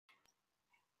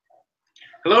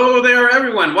Hello there,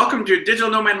 everyone. Welcome to Digital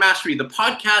Nomad Mastery, the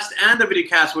podcast and the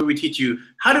videocast where we teach you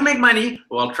how to make money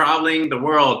while traveling the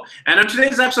world. And on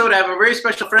today's episode, I have a very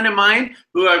special friend of mine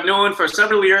who I've known for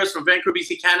several years from Vancouver,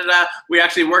 BC, Canada. We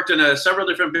actually worked on several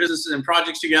different businesses and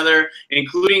projects together,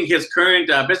 including his current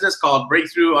business called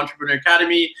Breakthrough Entrepreneur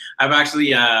Academy. I've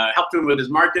actually helped him with his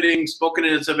marketing, spoken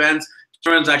at his events.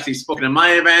 Kieran's actually spoken at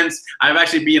my events. I've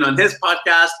actually been on his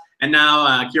podcast, and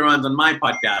now Kieran's on my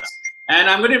podcast. And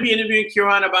I'm going to be interviewing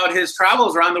Kieran about his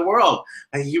travels around the world.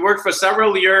 He worked for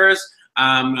several years,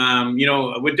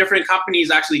 with different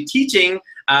companies actually teaching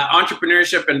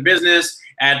entrepreneurship and business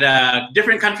at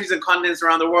different countries and continents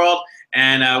around the world.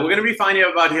 And we're going to be finding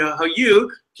out about how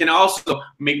you can also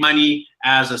make money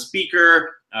as a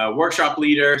speaker, workshop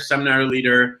leader, seminar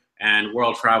leader, and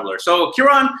world traveler. So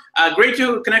Kieran, great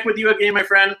to connect with you again, my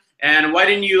friend. And why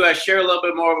didn't you share a little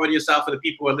bit more about yourself for the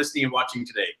people who are listening and watching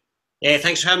today? Hey,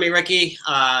 thanks for having me, Ricky.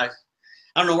 I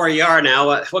don't know where you are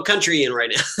now. What country are you in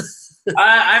right now?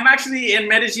 I'm actually in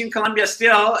Medellin, Colombia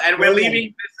still, and we're leaving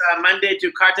this Monday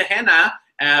to Cartagena.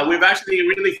 We've actually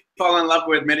really fallen in love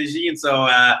with Medellin, so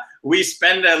we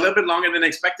spend a little bit longer than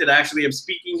expected. Actually, I'm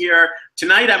speaking here.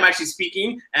 Tonight I'm actually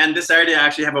speaking, and this Saturday I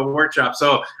actually have a workshop.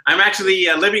 So I'm actually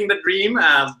living the dream,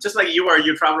 just like you are.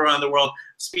 You travel around the world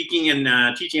speaking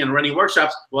and teaching and running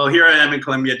workshops. Well, here I am in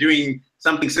Colombia doing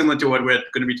something similar to what we're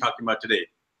going to be talking about today.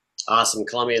 Awesome.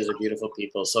 Colombians are beautiful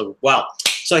people. So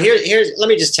here's let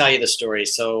me just tell you the story.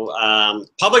 So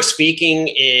public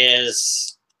speaking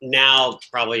is now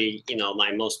probably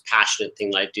my most passionate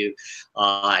thing that I do.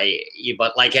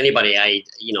 But like anybody, I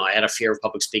had a fear of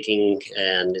public speaking,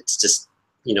 and it's just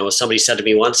somebody said to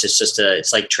me once,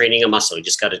 it's like training a muscle. You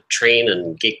just got to train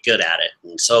and get good at it.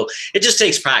 And so it just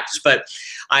takes practice. But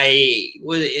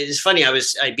it's funny.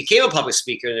 I became a public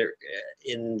speaker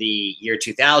in the year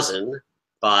 2000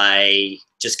 by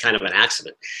just kind of an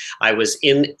accident. I was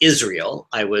in Israel.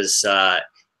 I was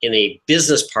in a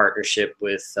business partnership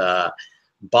with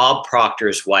Bob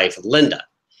Proctor's wife, Linda.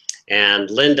 And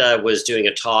Linda was doing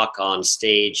a talk on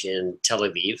stage in Tel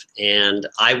Aviv, and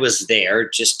I was there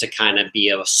just to kind of be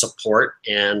a support,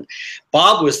 and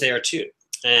Bob was there too.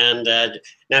 And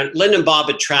now Linda and Bob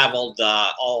had traveled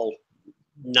all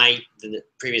night, the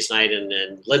previous night,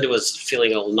 and Linda was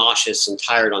feeling a little nauseous and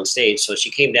tired on stage, so she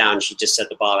came down and she just said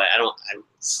to Bob,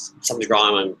 something's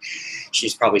wrong, and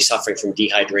she's probably suffering from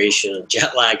dehydration and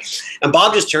jet lag. And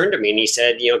Bob just turned to me and he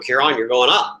said, Kieran, you're going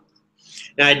up.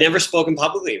 Now, I'd never spoken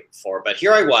publicly before, but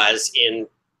here I was in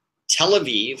Tel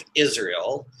Aviv,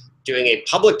 Israel, doing a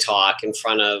public talk in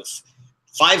front of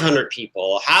 500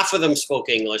 people. Half of them spoke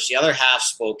English, the other half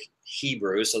spoke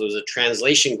Hebrew, so there was a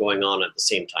translation going on at the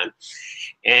same time.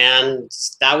 And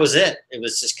that was it. It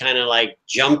was just kind of like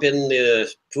jump in the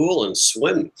pool and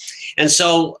swim. And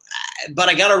so, but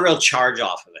I got a real charge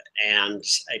off of it. And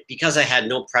because I had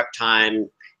no prep time,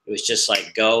 it was just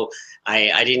like go.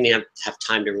 I didn't have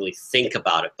time to really think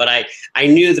about it, but I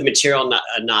knew the material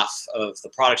enough of the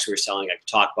products we were selling. I could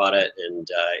talk about it, and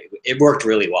it worked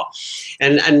really well.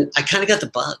 And I kind of got the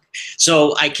bug.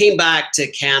 So I came back to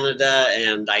Canada,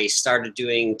 and I started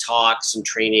doing talks and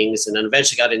trainings, and then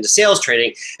eventually got into sales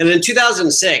training. And in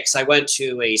 2006, I went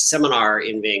to a seminar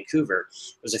in Vancouver.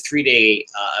 It was a 3-day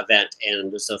event, and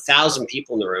there was 1,000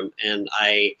 people in the room, and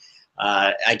I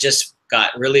just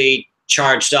got really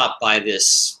charged up by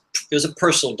this. It was a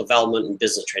personal development and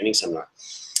business training seminar.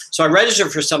 So I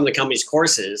registered for some of the company's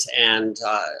courses and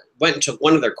went and took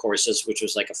one of their courses, which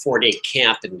was like a 4-day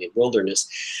camp in the wilderness.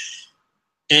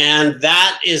 And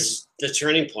that is the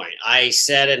turning point. I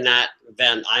said in that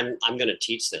event, I'm going to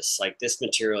teach this. Like, this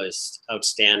material is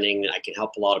outstanding. I can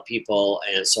help a lot of people.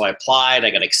 And so I applied.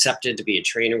 I got accepted to be a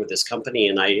trainer with this company.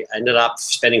 And I ended up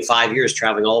spending 5 years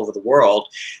traveling all over the world,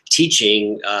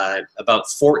 teaching about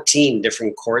 14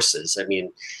 different courses. I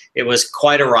mean, it was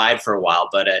quite a ride for a while,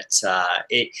 but I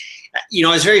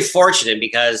was very fortunate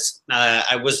because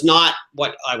I was not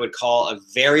what I would call a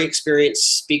very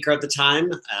experienced speaker at the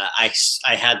time. I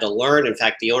had to learn. In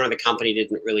fact, the owner of the company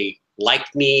didn't really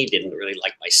like me, didn't really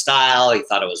like my style. He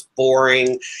thought it was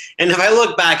boring. And if I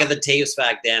look back at the tapes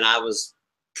back then, I was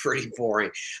pretty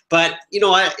boring. But you know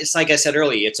what? It's like I said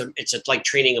earlier, it's like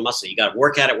training a muscle. You got to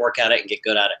work at it, and get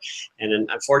good at it. And then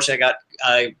unfortunately,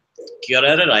 I good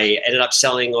at it. I ended up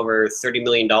selling over $30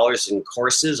 million in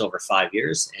courses over 5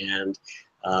 years, and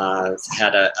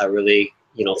had a really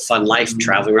fun life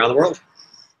traveling around the world.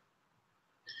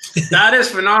 That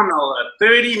is phenomenal.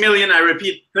 30 million. I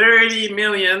repeat, 30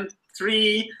 million.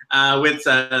 3 with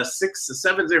 6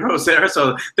 7 zeros there.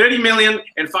 So 30 million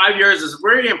in 5 years is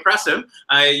very impressive.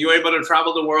 You were able to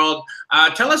travel the world.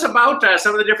 Tell us about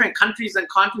some of the different countries and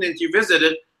continents you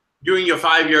visited. during your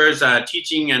 5 years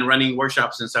teaching and running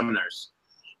workshops and seminars?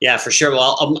 Yeah, for sure.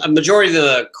 Well, a majority of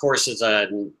the courses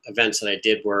and events that I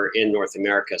did were in North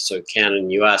America, so Canada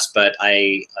and US, but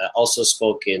I also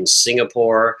spoke in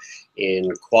Singapore,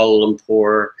 in Kuala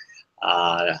Lumpur.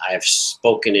 I've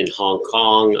spoken in Hong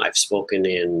Kong. I've spoken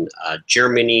in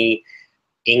Germany,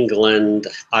 England,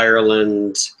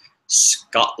 Ireland,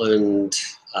 Scotland,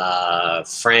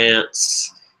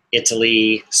 France,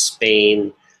 Italy,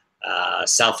 Spain,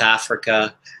 South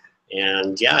Africa,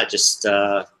 and yeah, just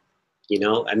you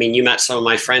know, I mean, you met some of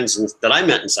my friends that I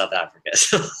met in South Africa.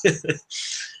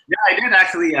 Yeah, I did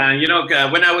actually. You know,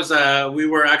 when I was, we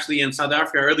were actually in South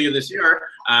Africa earlier this year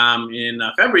in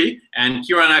February, and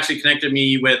Kieran actually connected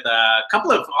me with a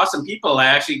couple of awesome people. I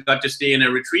actually got to stay in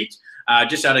a retreat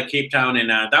just out of Cape Town, and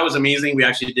that was amazing. We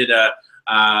actually did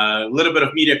a little bit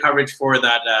of media coverage for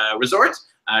that resort.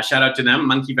 Shout out to them,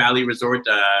 Monkey Valley Resort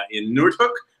in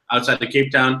Noordhoek, outside of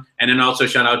Cape Town, and then also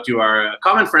shout out to our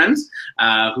common friends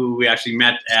who we actually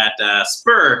met at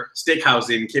Spur Steakhouse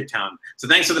in Cape Town. So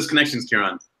thanks for this connections,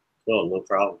 Kieran. Oh, no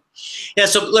problem. Yeah,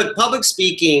 so look, public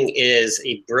speaking is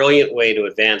a brilliant way to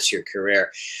advance your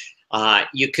career.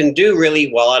 You can do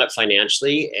really well at it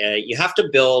financially. You have to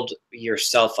build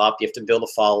yourself up. You have to build a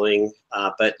following.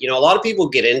 But, you know, a lot of people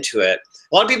get into it.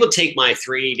 A lot of people take my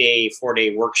 3-day,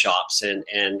 4-day workshops,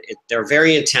 and they're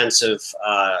very intensive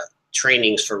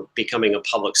trainings for becoming a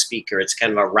public speaker. It's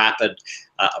kind of a rapid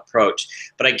approach.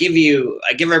 But I give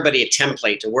everybody a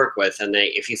template to work with, and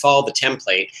if you follow the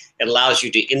template, it allows you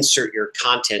to insert your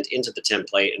content into the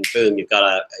template, and boom, you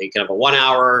can have a 1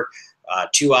 hour,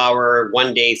 2 hour,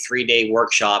 1 day, 3-day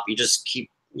workshop. You just keep,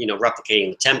 you know,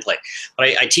 replicating the template. But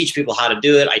I teach people how to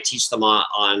do it. I teach them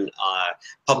on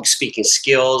public speaking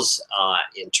skills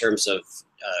in terms of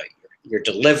your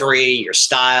delivery, your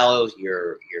style,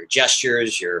 your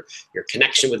gestures, your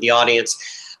connection with the audience.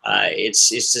 It's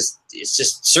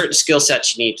just certain skill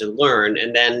sets you need to learn,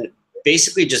 and then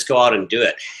basically just go out and do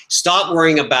it. Stop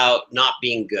worrying about not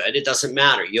being good. It doesn't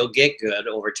matter. You'll get good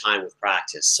over time with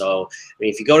practice. So, I mean,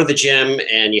 if you go to the gym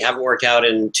and you haven't worked out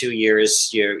in 2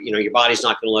 years, your body's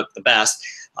not going to look the best.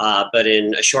 But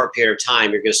in a short period of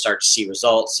time, you're going to start to see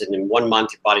results. And in 1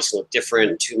 month, your body's going to look different.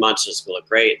 In 2 months, it's going to look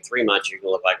great. In 3 months, you're going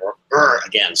to look like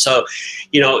again. So,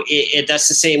 you know, that's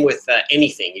the same with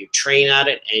anything. You train at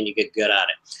it and you get good at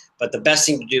it. But the best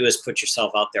thing to do is put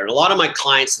yourself out there. And a lot of my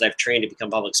clients that I've trained to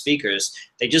become public speakers,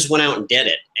 they just went out and did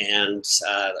it. And,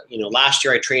 you know, last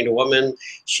year I trained a woman.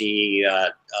 She,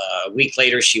 a week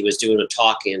later, she was doing a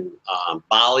talk in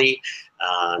Bali.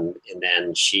 And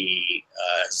then she's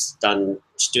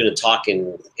doing a talk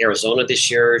in Arizona this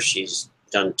year. She's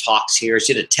done talks here.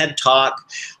 She did a TED Talk.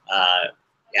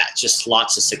 Yeah, just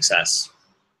lots of success.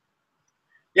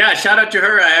 Yeah, shout out to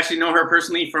her. I actually know her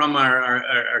personally from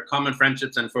our common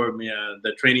friendships and from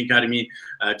the training academy.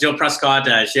 Jill Prescott,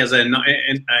 she has an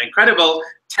incredible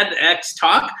TEDx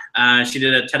talk. She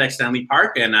did a TEDx Stanley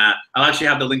Park, and I'll actually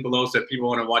have the link below, so if people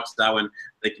want to watch that one,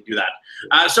 they can do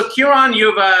that. So Kieran,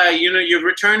 you've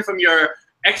returned from your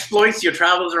exploits, your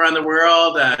travels around the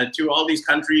world to all these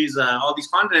countries, all these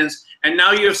continents, and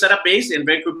now you've set up base in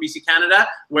Vancouver, BC, Canada,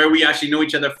 where we actually know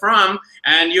each other from,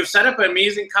 and you've set up an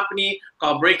amazing company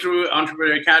called Breakthrough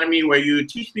Entrepreneur Academy, where you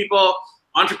teach people,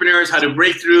 entrepreneurs, how to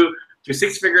break through to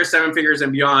 6 figures, 7 figures,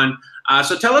 and beyond.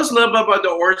 So tell us a little bit about the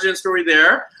origin story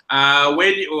there.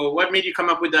 What made you come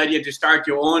up with the idea to start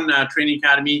your own training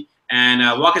academy,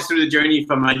 and walk us through the journey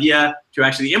from idea to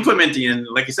actually implementing and,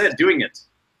 like you said, doing it.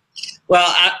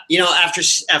 Well, you know,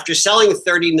 after selling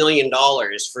 $30 million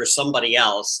for somebody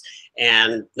else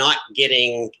and not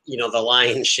getting, you know, the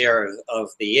lion's share of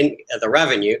the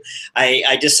revenue,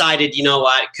 I decided, you know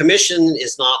what, commission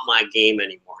is not my game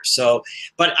anymore. So,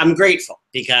 but I'm grateful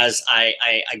because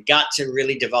I got to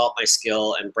really develop my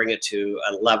skill and bring it to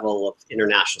a level of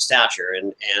international stature.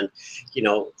 And you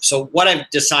know, so what I've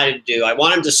decided to do, I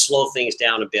wanted to slow things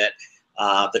down a bit.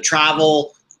 The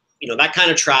travel, you know, that kind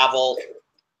of travel,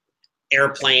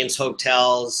 airplanes,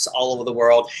 hotels, all over the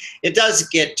world, it does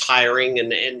get tiring,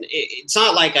 and it's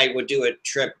not like I would do a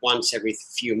trip once every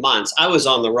few months. I was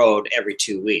on the road every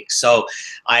 2 weeks. So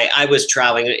I was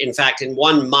traveling. In fact, in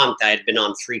 1 month, I had been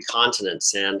on 3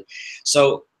 continents. And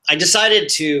so I decided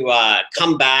to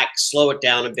come back, slow it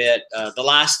down a bit. The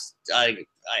last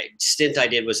stint I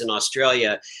did was in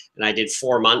Australia, and I did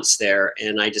 4 months there.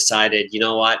 And I decided, you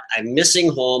know what, I'm missing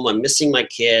home. I'm missing my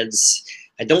kids.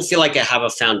 I don't feel like I have a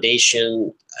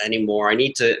foundation anymore. I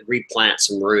need to replant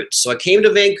some roots. So I came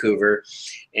to Vancouver,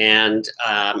 and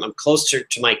I'm closer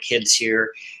to my kids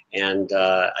here, and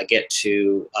I get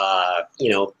to,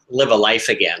 you know, live a life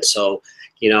again. So,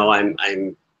 you know, I'm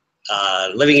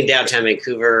living in downtown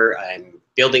Vancouver. I'm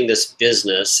building this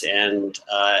business, and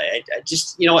I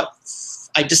just, you know what,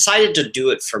 I decided to do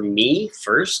it for me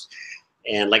first.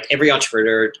 And like every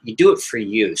entrepreneur, you do it for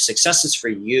you. Success is for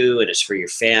you, and it's for your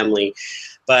family.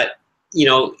 But, you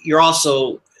know, you're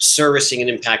also servicing and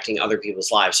impacting other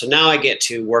people's lives. So now I get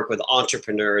to work with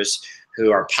entrepreneurs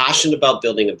who are passionate about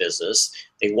building a business.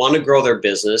 They want to grow their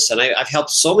business. And I've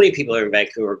helped so many people here in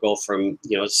Vancouver go from,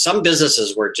 you know, some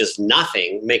businesses were just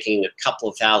nothing, making a couple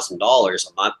of $1,000s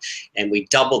a month, and we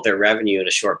doubled their revenue in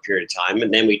a short period of time.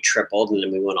 And then we tripled, and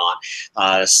then we went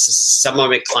on. Some of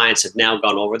my clients have now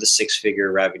gone over the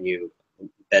 6-figure revenue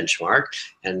benchmark.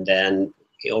 And then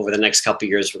over the next couple of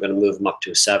years, we're going to move them up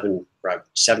to a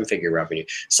 7-figure revenue.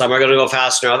 Some are going to go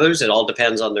faster than others. It all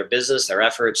depends on their business, their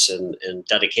efforts, and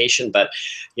dedication. But,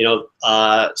 you know,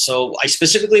 so I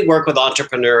specifically work with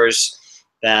entrepreneurs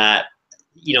that,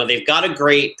 you know, they've got a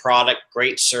great product,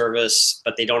 great service,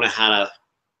 but they don't know how to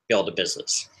build a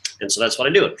business. And so that's what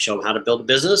I do. Show them how to build a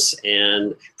business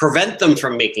and prevent them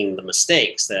from making the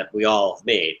mistakes that we all have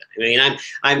made. I mean,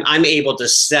 I'm able to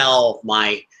sell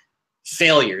my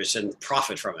failures and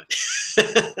profit from it.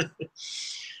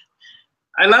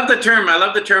 I love the term. I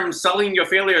love the term selling your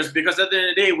failures, because at the end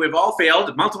of the day, we've all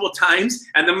failed multiple times,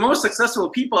 and the most successful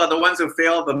people are the ones who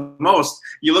fail the most.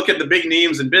 You look at the big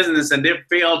names in business, and they've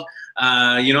failed,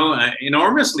 you know,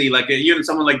 enormously. Like even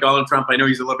someone like Donald Trump. I know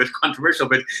he's a little bit controversial,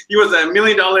 but he was $1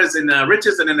 million in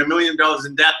riches and then $1 million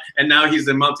in debt, and now he's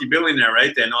a multi-billionaire,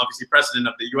 right? And obviously president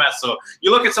of the U.S. So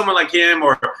you look at someone like him,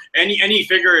 or any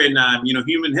figure in you know,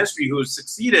 human history who's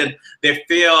succeeded. They've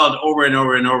failed over and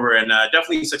over and over, and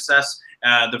definitely success.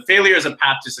 The failure is a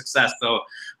path to success. So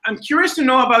I'm curious to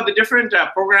know about the different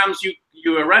programs you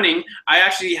are running. I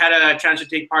actually had a chance to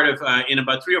take part of in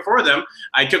about 3 or 4 of them.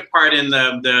 I took part in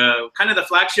the kind of the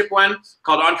flagship one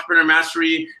called Entrepreneur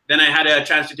Mastery. Then I had a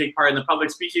chance to take part in the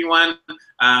public speaking one.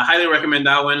 Highly recommend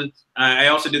that one. I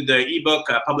also did the ebook,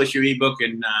 publish your ebook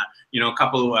in you know, a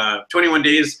couple 21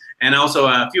 days, and also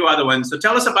a few other ones. So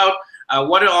tell us about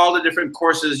what are all the different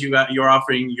courses you're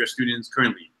offering your students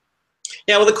currently.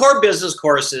 Yeah, well, the core business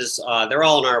courses, they're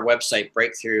all on our website,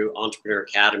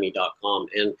 breakthroughentrepreneur.com.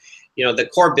 And, you know, the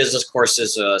core business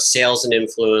courses, sales and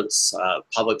influence,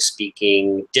 public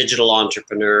speaking, digital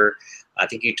entrepreneur. I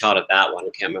think you taught at that one, I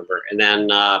can't remember. And then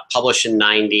Publish in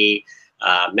 90,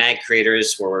 Mag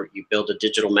Creators, where you build a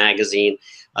digital magazine.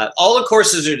 All the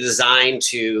courses are designed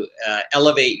to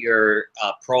elevate your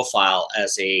profile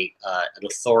as an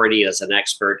authority, as an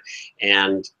expert,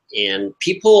 and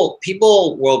people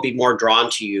will be more drawn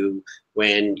to you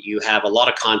when you have a lot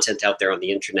of content out there on the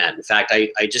internet. In fact,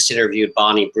 I just interviewed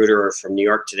Bonnie Bruder from New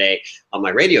York today on my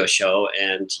radio show,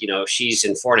 and you know, she's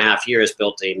in 4.5 years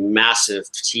built a massive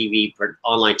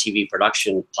online TV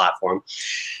production platform,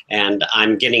 and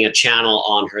I'm getting a channel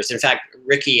on hers. In fact,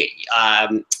 Ricky, I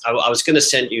was going to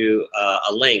send you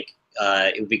a link.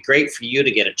 It would be great for you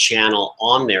to get a channel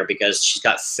on there, because she's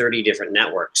got 30 different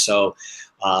networks. So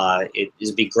it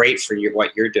would be great for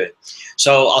what you're doing.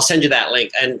 So I'll send you that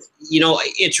link. And, you know,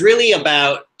 it's really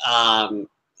about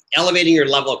elevating your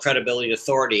level of credibility and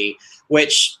authority,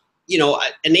 which, you know,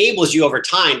 enables you over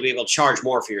time to be able to charge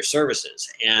more for your services.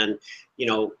 And, you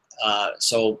know,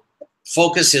 so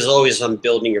focus is always on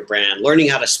building your brand, learning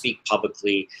how to speak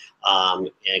publicly, and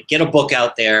get a book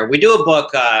out there. We do a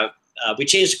book. We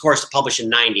changed the course to Publish in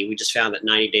 90. We just found that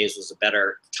 90 days was a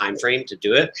better time frame to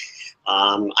do it.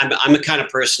 I'm a kind of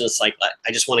person that's like,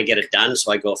 I just want to get it done,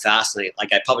 so I go fast. And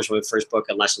I published my first book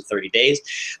in less than 30 days.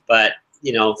 But,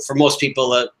 you know, for most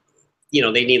people, you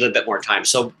know, they need a little bit more time.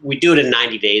 So we do it in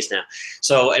 90 days now.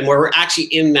 So, and we're actually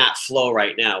in that flow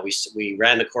right now. We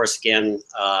ran the course again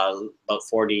about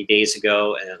 40 days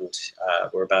ago, and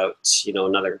we're about, you know,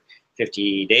 another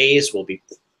 50 days. We'll be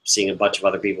seeing a bunch of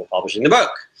other people publishing the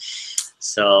book.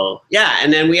 So yeah,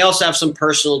 and then we also have some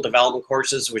personal development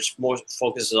courses, which more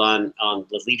focuses on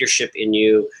the leadership in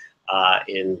you,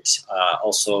 and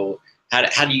also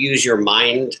how to use your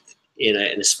mind in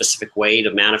a specific way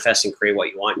to manifest and create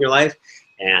what you want in your life,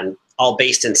 and all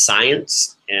based in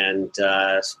science. And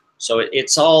so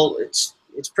it's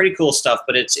pretty cool stuff.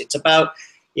 But it's about,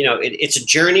 you know, it's a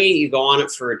journey. You go on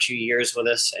it for 2 years with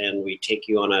us, and we take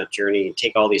you on a journey and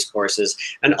take all these courses.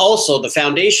 And also the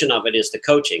foundation of it is the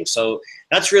coaching. So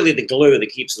that's really the glue that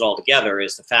keeps it all together,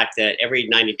 is the fact that every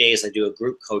 90 days I do a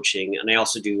group coaching, and I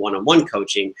also do one-on-one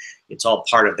coaching. It's all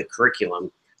part of the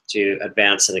curriculum to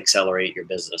advance and accelerate your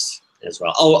business as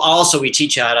well. Oh, also we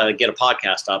teach you how to get a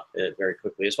podcast up very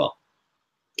quickly as well.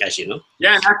 as you know.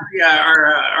 Yeah, and actually,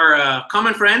 our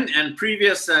common friend and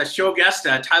previous show guest,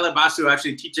 Tyler Basu,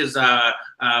 actually teaches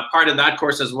part of that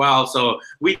course as well. So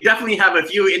we definitely have a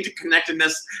few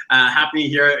interconnectedness happening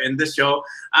here in this show.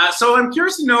 So I'm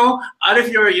curious to know, out of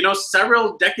your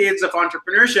several decades of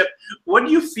entrepreneurship, what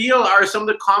do you feel are some of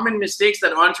the common mistakes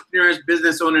that entrepreneurs,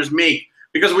 business owners make?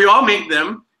 Because we all make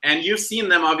them. And you've seen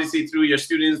them obviously through your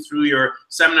students, through your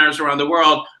seminars around the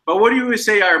world. But what do you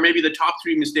say are maybe the top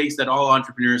 3 mistakes that all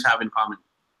entrepreneurs have in common?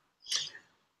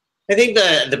 I think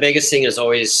the biggest thing is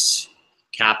always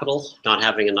capital, not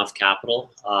having enough capital.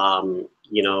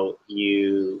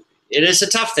 It is a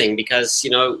tough thing because,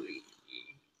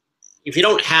 if you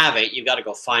don't have it, you've got to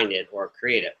go find it or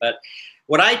create it. But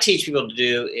what I teach people to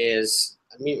do is,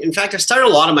 in fact, I started a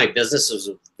lot of my businesses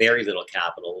with very little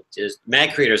capital. Just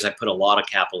Mag Creators, I put a lot of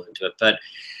capital into it, but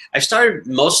I started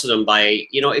most of them by,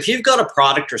 if you've got a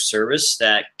product or service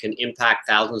that can impact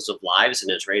thousands of lives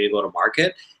and it's ready to go to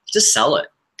market, just sell it.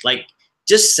 Like,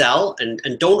 just sell and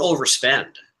don't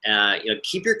overspend.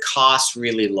 Keep your costs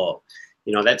really low.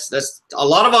 That's a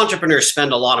lot of entrepreneurs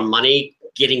spend a lot of money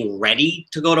getting ready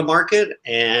to go to market,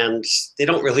 and they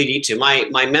don't really need to.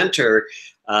 My mentor,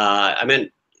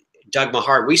 Doug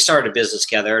Mahard, we started a business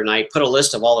together, and I put a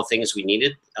list of all the things we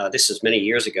needed. This was many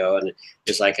years ago, and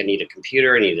it's like, I need a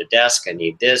computer, I need a desk, I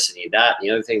need this, I need that, and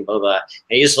the other thing, blah, blah.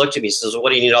 And he just looked at me and says, well, what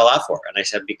do you need all that for? And I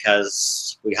said,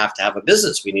 because we have to have a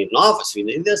business. We need an office. We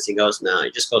need this. He goes, no,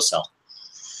 you just go sell.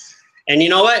 And you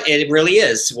know what? It really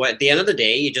is. At the end of the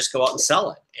day, you just go out and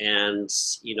sell it. And,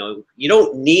 you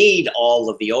don't need all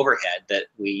of the overhead that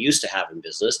we used to have in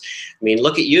business.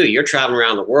 Look at you. You're traveling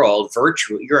around the world,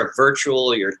 virtual. You're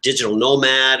a digital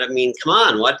nomad. Come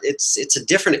on. It's a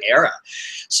different era.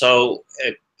 So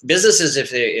businesses,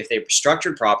 if they're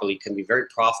structured properly, can be very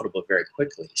profitable very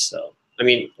quickly. So,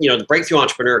 the Breakthrough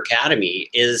Entrepreneur Academy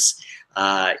is,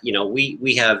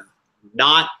 we have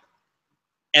not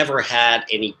ever had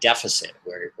any deficit.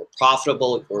 We're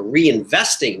profitable. We're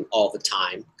reinvesting all the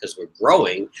time because we're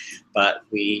growing, but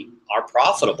we are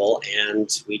profitable and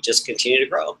we just continue to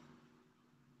grow.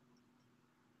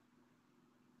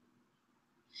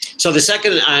 So the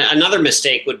second, another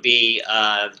mistake would be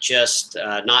just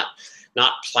not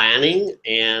planning.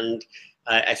 And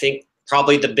I think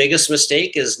probably the biggest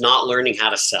mistake is not learning how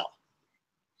to sell.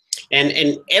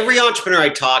 And every entrepreneur I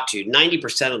talk to,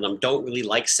 90% of them don't really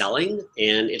like selling.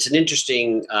 And it's an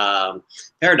interesting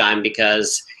paradigm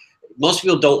because most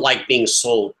people don't like being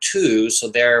sold to. So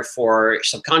therefore,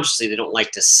 subconsciously, they don't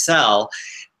like to sell.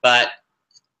 But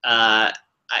I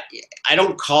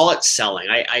don't call it selling.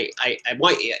 I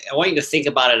want you to think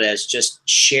about it as just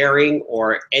sharing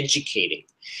or educating.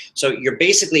 So you're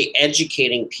basically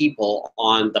educating people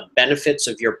on the benefits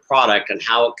of your product and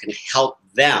how it can help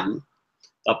them,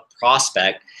 a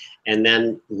prospect, and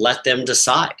then let them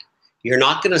decide. You're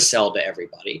not going to sell to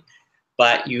everybody,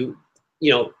 but you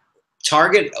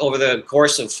target over the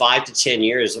course of 5 to 10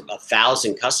 years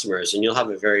 1,000 customers, and you'll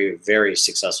have a very, very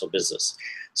successful business.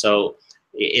 So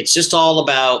it's just all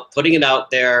about putting it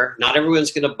out there. Not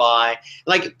everyone's going to buy.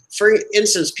 Like, for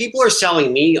instance, people are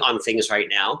selling me on things right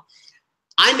now.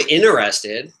 I'm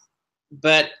interested,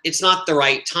 but it's not the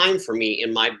right time for me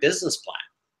in my business plan.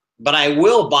 But I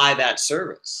will buy that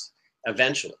service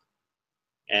eventually.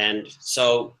 And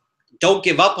so don't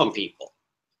give up on people.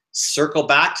 Circle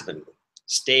back to them.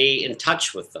 Stay in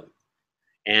touch with them.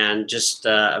 And just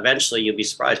eventually you'll be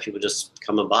surprised. People just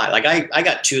come and buy. Like I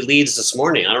got 2 leads this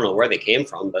morning. I don't know where they came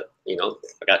from, but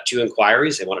I got 2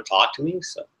 inquiries. They want to talk to me.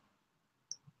 So.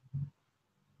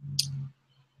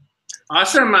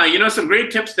 Awesome. Some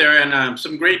great tips there and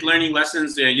some great learning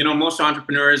lessons. Most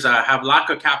entrepreneurs have lack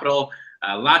of capital,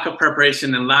 lack of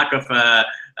preparation, and lack of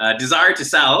desire to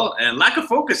sell, and lack of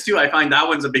focus too. I find that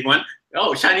one's a big one.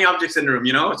 Oh, shiny object syndrome,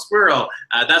 squirrel.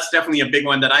 That's definitely a big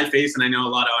one that I face, and I know a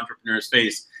lot of entrepreneurs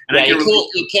face. And yeah,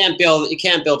 you can't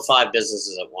build 5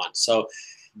 businesses at once. So,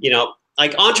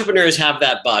 like entrepreneurs have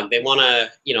that bug. They want to,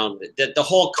 the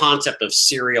whole concept of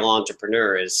serial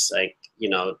entrepreneur is like,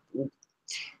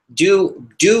 do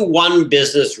one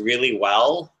business really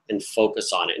well and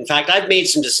focus on it. In fact, I've made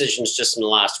some decisions just in the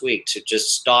last week to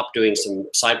just stop doing some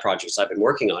side projects I've been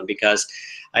working on because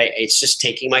it's just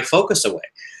taking my focus away.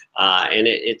 And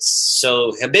it's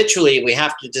so habitually we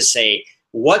have to just say,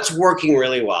 what's working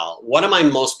really well? What am I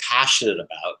most passionate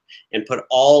about? And put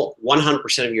all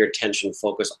 100% of your attention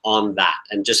focus on that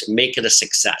and just make it a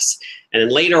success. And then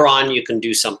later on, you can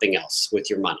do something else with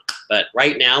your money. But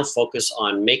right now, focus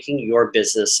on making your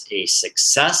business a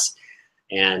success,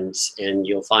 and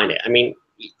you'll find it.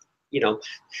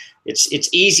 it's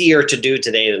easier to do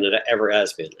today than it ever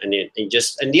has been. And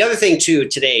the other thing too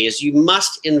today is you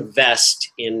must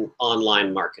invest in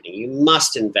online marketing. You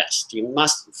must invest.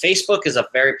 Facebook is a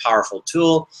very powerful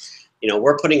tool. You know,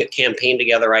 we're putting a campaign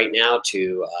together right now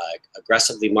to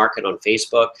aggressively market on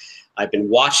Facebook. I've been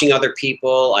watching other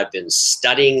people, I've been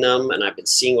studying them, and I've been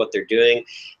seeing what they're doing.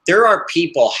 There are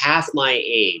people half my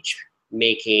age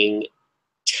making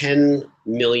 $10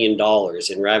 million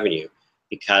in revenue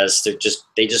because they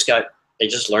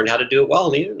just learned how to do it well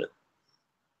on the internet.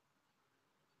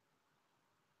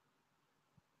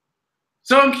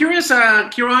 So I'm curious,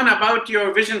 Kieran, about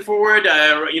your vision forward.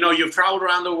 You know, you've traveled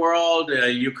around the world.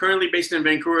 You're currently based in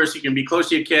Vancouver, so you can be close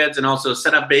to your kids and also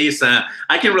set up base.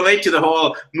 I can relate to the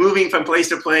whole moving from place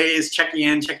to place, checking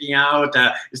in, checking out.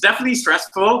 It's definitely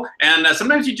stressful, and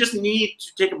sometimes you just need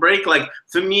to take a break. Like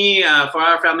for me, for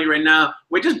our family right now,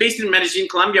 we're just based in Medellin,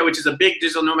 Colombia, which is a big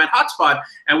digital nomad hotspot,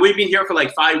 and we've been here for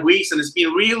like 5 weeks, and it's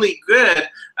been really good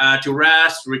to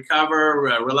rest,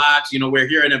 recover, relax. You know, we're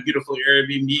here in a beautiful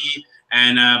Airbnb.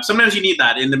 And sometimes you need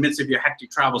that in the midst of your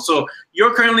hectic travel. So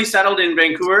you're currently settled in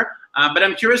Vancouver, but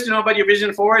I'm curious to know about your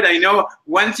vision forward. I know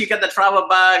once you get the travel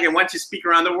bug and once you speak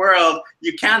around the world,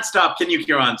 you can't stop, can you,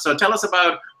 Kieran? So tell us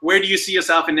about where do you see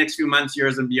yourself in the next few months,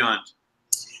 years, and beyond?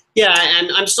 Yeah, and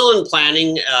I'm still in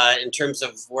planning in terms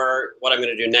of what I'm going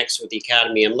to do next with the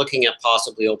Academy. I'm looking at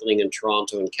possibly opening in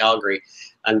Toronto and Calgary.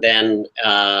 And then,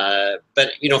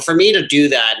 but you know, for me to do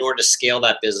that, in order to scale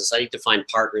that business, I need to find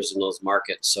partners in those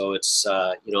markets. So it's,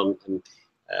 you know,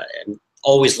 I'm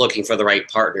always looking for the right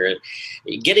partner.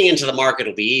 Getting into the market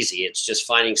will be easy. It's just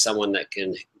finding someone that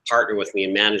can partner with me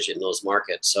and manage it in those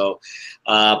markets. So,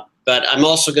 but I'm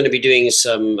also going to be doing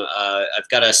some, I've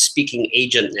got a speaking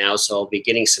agent now, so I'll be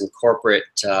getting some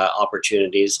corporate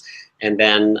opportunities. And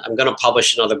then I'm going to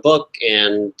publish another book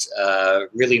and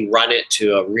really run it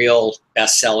to a real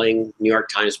best-selling New York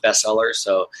Times bestseller.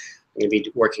 So I'm going to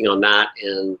be working on that,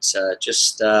 and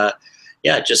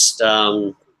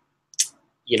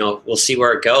you know, we'll see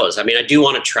where it goes. I mean, I do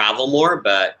want to travel more,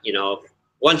 but you know,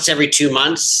 once every 2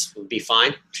 months would be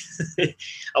fine.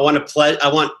 I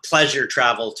want pleasure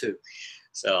travel too.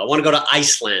 So I want to go to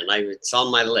Iceland. It's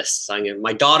on my list.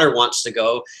 My daughter wants to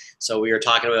go. So we were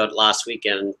talking about it last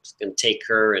weekend, and take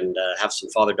her and have some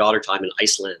father-daughter time in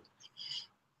Iceland.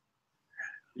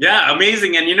 Yeah,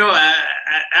 amazing. And you know,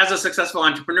 as a successful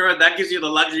entrepreneur, that gives you the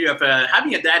luxury of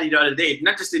having a daddy-daughter date,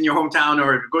 not just in your hometown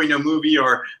or going to a movie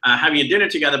or having a dinner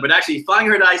together, but actually flying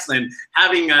her to Iceland,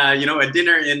 having you know, a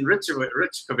dinner in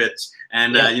Reykjavik,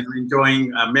 and you know,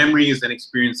 enjoying memories and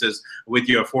experiences with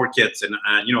your 4 kids, and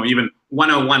you know, even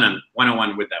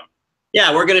one-on-one with them.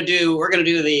 Yeah, we're gonna do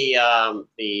the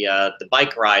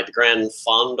bike ride, the Grand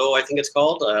Fondo, I think it's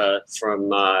called,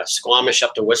 from Squamish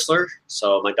up to Whistler.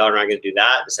 So my daughter and I are gonna do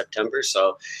that in September.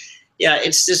 So yeah,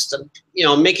 it's just you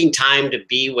know, making time to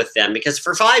be with them, because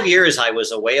for 5 years I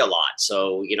was away a lot.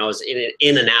 So you know, it was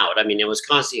in and out. I mean, it was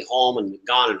constantly home and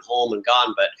gone and home and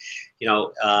gone. But you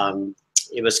know,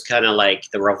 it was kind of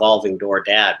like the revolving door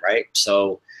dad, right?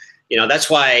 So. You know, that's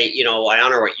why, you know, I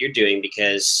honor what you're doing,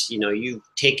 because, you know, you've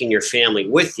taken your family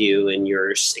with you and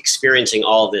you're experiencing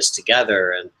all of this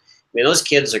together. And I mean, those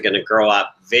kids are going to grow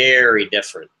up very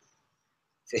different,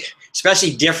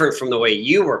 especially different from the way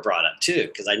you were brought up too,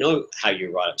 because I know how you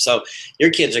were brought up. So your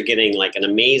kids are getting like an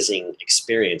amazing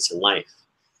experience in life.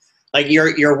 Like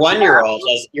your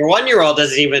 1-year-old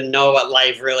doesn't even know what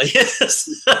life really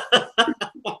is.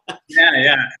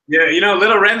 Yeah. You know,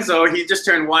 little Renzo, he just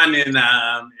turned 1 in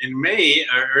May,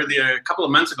 or earlier, a couple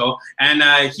of months ago, and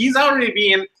he's already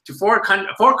been to 4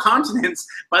 continents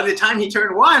by the time he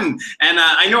turned 1. And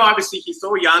I know, obviously, he's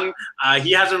so young,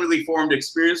 he hasn't really formed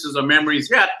experiences or memories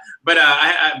yet. But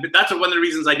but that's one of the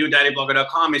reasons I do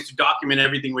daddyblogger.com, is to document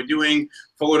everything we're doing,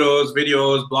 photos,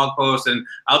 videos, blog posts, and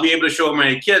I'll be able to show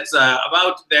my kids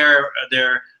about their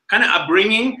kind of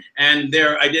upbringing and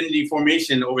their identity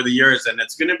formation over the years. And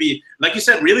it's going to be, like you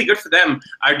said, really good for them.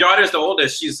 Our daughter's the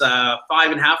oldest. She's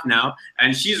 5.5 now,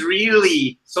 and she's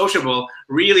really sociable,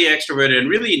 really extroverted, and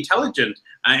really intelligent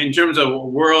in terms of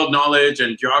world knowledge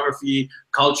and geography,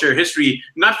 culture, history,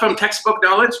 not from textbook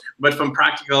knowledge, but from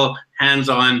practical,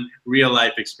 hands-on,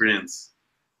 real-life experience.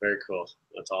 Very cool.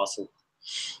 That's awesome.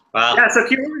 Wow. Yeah, so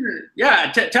Kieran,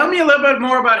 yeah, tell me a little bit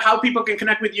more about how people can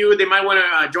connect with you. They might want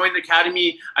to join the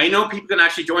Academy. I know people can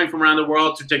actually join from around the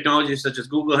world through technologies such as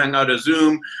Google Hangout or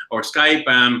Zoom or Skype.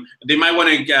 They might want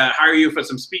to hire you for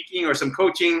some speaking or some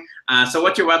coaching. So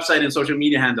what's your website and social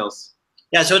media handles?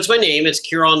 Yeah, so it's my name. It's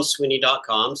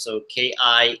KieranSweeney.com. So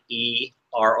KIERANSWEENEY.com.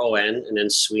 Kiron, and then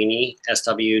Sweeney,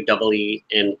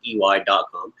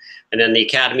 SWEENEY.com. And then the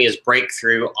academy is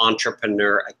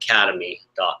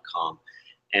breakthroughentrepreneur.academy.com.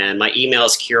 And my email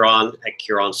is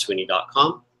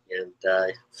Kiron@KironSweeney.com. And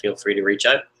feel free to reach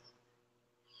out.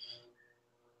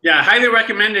 Yeah, highly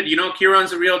recommended. You know,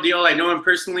 Kiron's a real deal. I know him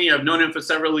personally. I've known him for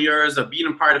several years. I've been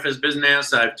a part of his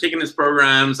business. I've taken his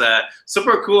programs.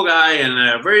 Super cool guy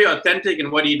and very authentic in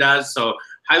what he does. So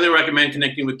highly recommend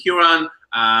connecting with Kiron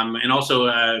and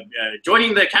also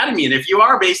joining the academy. And if you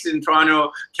are based in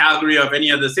Toronto, Calgary, or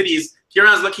any other cities,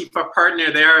 Kiron's looking for a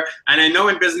partner there. And I know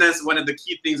in business, one of the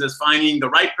key things is finding the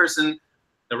right person,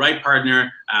 the right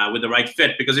partner with the right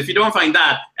fit. Because if you don't find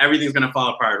that, everything's going to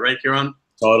fall apart. Right, Kiron?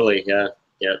 Totally, yeah.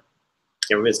 Yeah,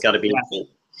 everybody's got to be. Yeah.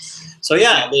 So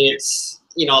yeah, I mean, it's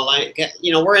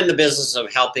we're in the business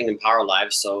of helping empower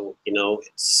lives. So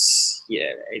it's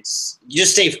you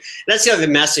just stay. That's the other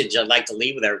message I'd like to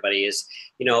leave with everybody is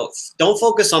don't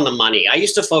focus on the money. I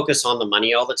used to focus on the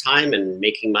money all the time and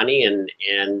making money, and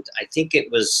I think it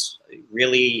was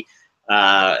really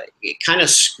it kind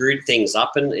of screwed things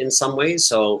up in some ways.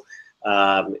 So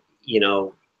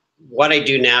what I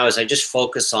do now is I just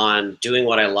focus on doing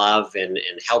what I love and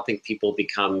helping people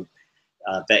become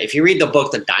better. If you read the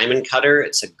book, The Diamond Cutter,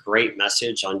 it's a great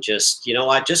message on just,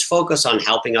 just focus on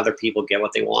helping other people get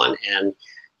what they want. And,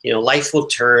 life will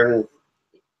turn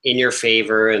in your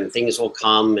favor and things will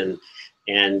come and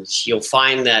you'll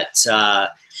find that,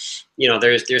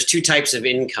 there's two types of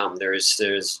income.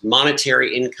 There's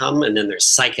monetary income and then there's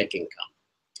psychic income.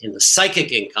 And the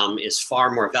psychic income is far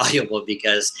more valuable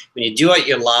because when you do what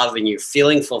you love and you're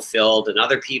feeling fulfilled and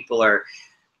other people are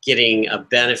getting a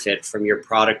benefit from your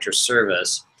product or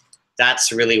service,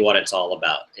 that's really what it's all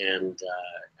about. And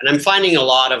I'm finding a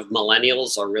lot of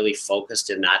millennials are really focused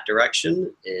in that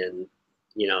direction, and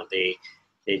they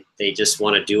just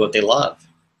want to do what they love.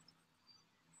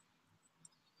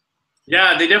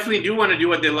 Yeah, they definitely do want to do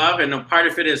what they love, and a part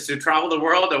of it is to travel the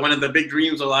world. And one of the big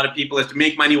dreams of a lot of people is to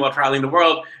make money while traveling the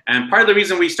world. And part of the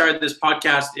reason we started this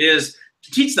podcast is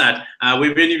to teach that.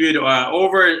 We've interviewed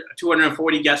over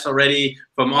 240 guests already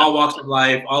from all walks of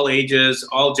life, all ages,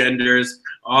 all genders,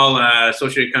 all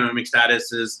socioeconomic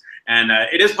statuses. And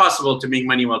it is possible to make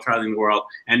money while traveling the world.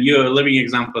 And you're a living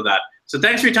example of that. So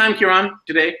thanks for your time, Kiron,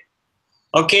 today.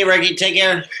 Okay, Reggie, take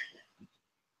care.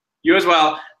 You as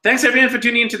well. Thanks everyone for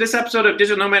tuning into this episode of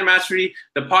Digital Nomad Mastery,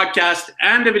 the podcast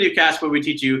and the videocast where we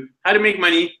teach you how to make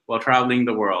money while traveling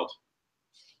the world.